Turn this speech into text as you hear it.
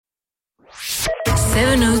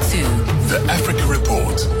702. The Africa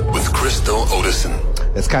Report with Crystal Alderson.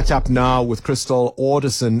 Let's catch up now with Crystal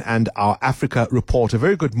Alderson and our Africa Report. A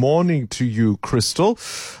very good morning to you, Crystal.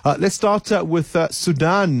 Let's start with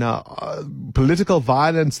Sudan. Political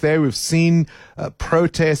violence there. We've seen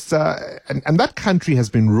protests, and that country has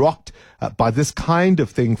been rocked by this kind of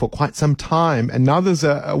thing for quite some time. And now there's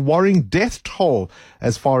a worrying death toll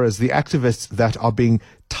as far as the activists that are being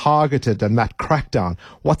targeted and that crackdown.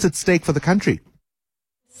 What's at stake for the country?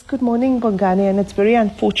 Good morning, Bongani, and it's very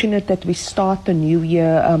unfortunate that we start the new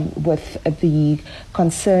year with the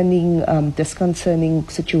disconcerting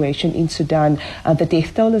situation in Sudan. The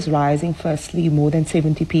death toll is rising. Firstly, more than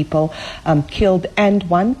 70 people killed, and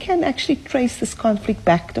one can actually trace this conflict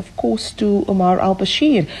back, of course, to Omar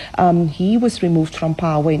al-Bashir. He was removed from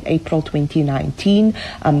power in April 2019.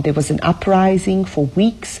 There was an uprising for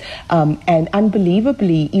weeks, and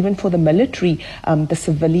unbelievably, even for the military, the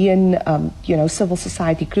civilian, civil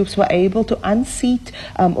society groups were able to unseat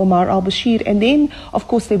Omar al-Bashir. And then, of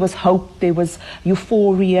course, there was hope, there was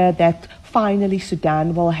euphoria that finally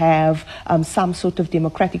Sudan will have some sort of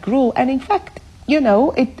democratic rule. And in fact,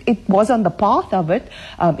 it was on the path of it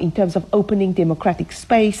in terms of opening democratic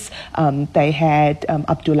space. They had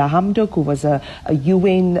Abdullah Hamdok, who was a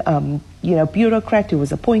UN bureaucrat who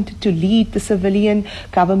was appointed to lead the civilian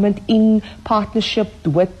government in partnership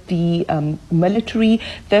with the military.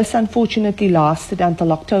 This unfortunately lasted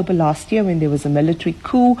until October last year when there was a military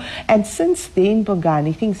coup. And since then,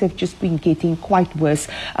 Bongani, things have just been getting quite worse.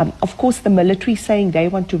 Of course, the military saying they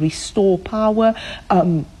want to restore power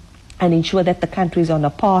and ensure that the country is on a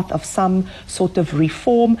path of some sort of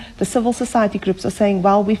reform. The civil society groups are saying,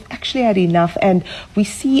 well, we've actually had enough. And we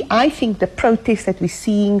see, I think, the protests that we're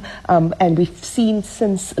seeing, and we've seen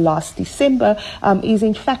since last December, is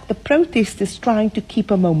in fact the protesters trying to keep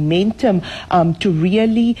a momentum to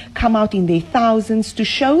really come out in their thousands to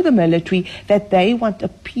show the military that they want a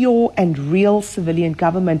pure and real civilian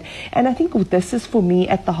government. And I think this is, for me,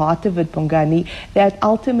 at the heart of it, Bongani, that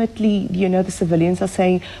ultimately, the civilians are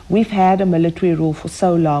saying, we've had a military rule for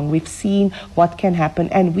so long. We've seen what can happen,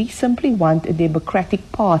 and we simply want a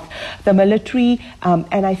democratic path. The military,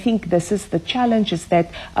 and I think this is the challenge, is that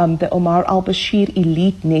the Omar al-Bashir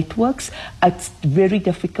elite networks, it's very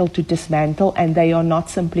difficult to dismantle, and they are not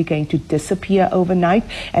simply going to disappear overnight.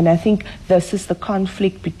 And I think this is the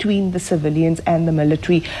conflict between the civilians and the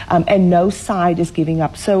military, and no side is giving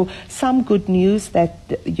up. So some good news that,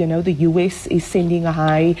 the US is sending a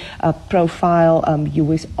high profile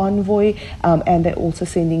US envoy, and they're also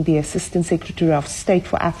sending the Assistant Secretary of State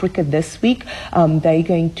for Africa this week. They're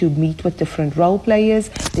going to meet with different role players.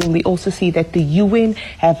 Then we also see that the UN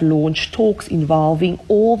have launched talks involving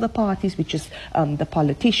all the parties, which is the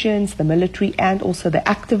politicians, the military, and also the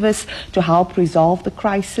activists, to help resolve the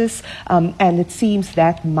crisis. And it seems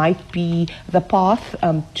that might be the path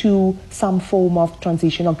to some form of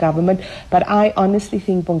transitional government. But I honestly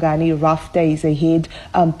think, Bongani, rough days ahead,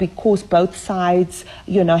 because both sides,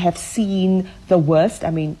 have seen the worst. I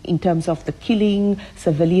mean, in terms of the killing,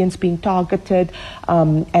 civilians being targeted,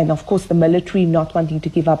 and of course the military not wanting to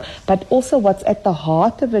give up. But also what's at the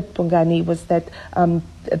heart of it, Bongani, was that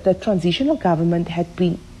the transitional government had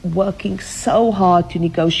been working so hard to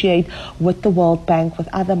negotiate with the World Bank, with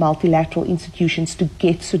other multilateral institutions, to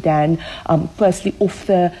get Sudan firstly off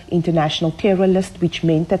the international terror list, which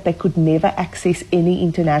meant that they could never access any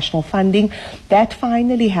international funding. That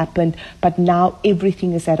finally happened, but now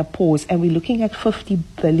everything is at a pause, and we're looking at $50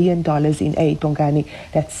 billion in aid, Bongani,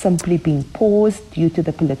 that's simply being paused due to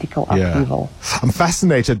the political upheaval. I'm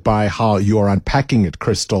fascinated by how you're unpacking it,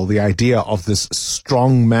 Crystal, the idea of this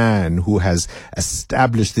strong man who has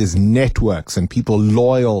established these networks and people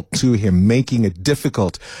loyal to him, making it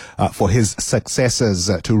difficult for his successors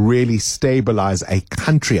to really stabilize a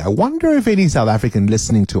country. I wonder if any South African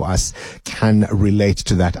listening to us can relate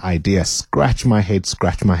to that idea. Scratch my head,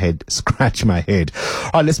 scratch my head, scratch my head.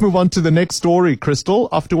 All right, let's move on to the next story, Crystal.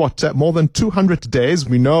 After more than 200 days,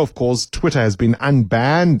 we know, of course, Twitter has been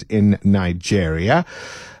unbanned in Nigeria.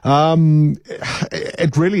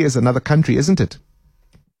 It really is another country, isn't it?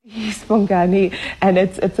 Yes, Bongani, and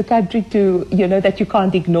it's a country that you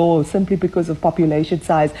can't ignore simply because of population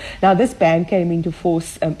size. Now, this ban came into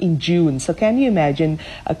force in June, so can you imagine,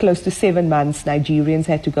 close to 7 months Nigerians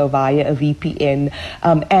had to go via a VPN,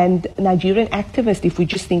 and Nigerian activists, if we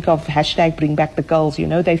just think of hashtag Bring Back the Girls,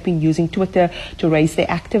 they've been using Twitter to raise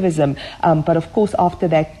their activism, but of course after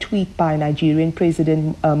that tweet by Nigerian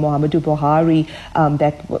President Muhammadu Buhari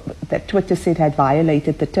that Twitter said had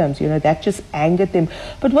violated the terms, that just angered them.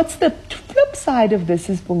 But what's the flip side of this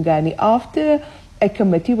is, Bongani, after a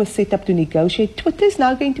committee was set up to negotiate. Twitter is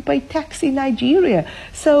now going to pay tax in Nigeria.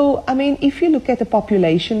 So, I mean, if you look at the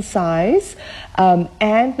population size, the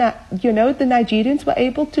Nigerians were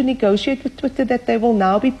able to negotiate with Twitter that they will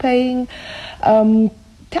now be paying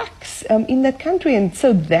tax in that country. And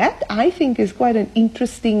so that, I think, is quite an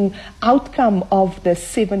interesting outcome of the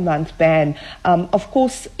 7-month ban. Of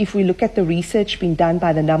course, if we look at the research being done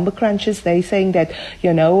by the number crunchers, they're saying that,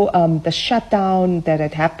 the shutdown that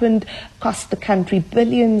had happened cost the country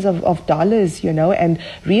billions of dollars, and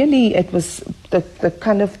really it was the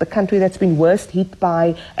country that's been worst hit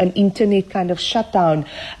by an internet kind of shutdown.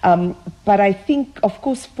 But I think, of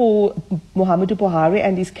course, for Muhammadu Buhari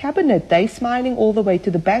and his cabinet, they're smiling all the way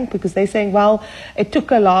to the bank, because they're saying, well, it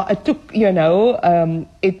took a lot,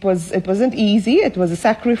 it wasn't easy, it was a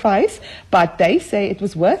sacrifice, but they say it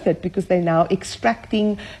was worth it because they're now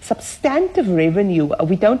extracting substantive revenue.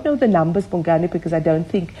 We don't know the numbers, Bongani, because I don't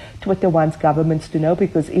think Twitter wants governments to know,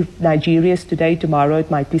 because if Nigeria is today, tomorrow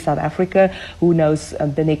it might be South Africa, who knows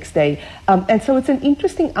the next day. And so it's an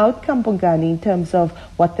interesting outcome, Bongani, in terms of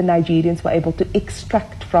what the Nigerians were able to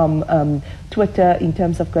extract from Twitter in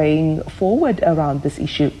terms of going forward around this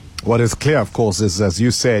issue. What is clear, of course, is, as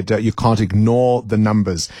you said, you can't ignore the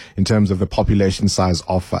numbers in terms of the population size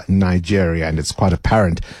of Nigeria, and it's quite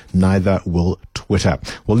apparent neither will Twitter.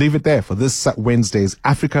 We'll leave it there for this Wednesday's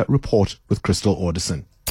Africa Report with Crystal Alderson.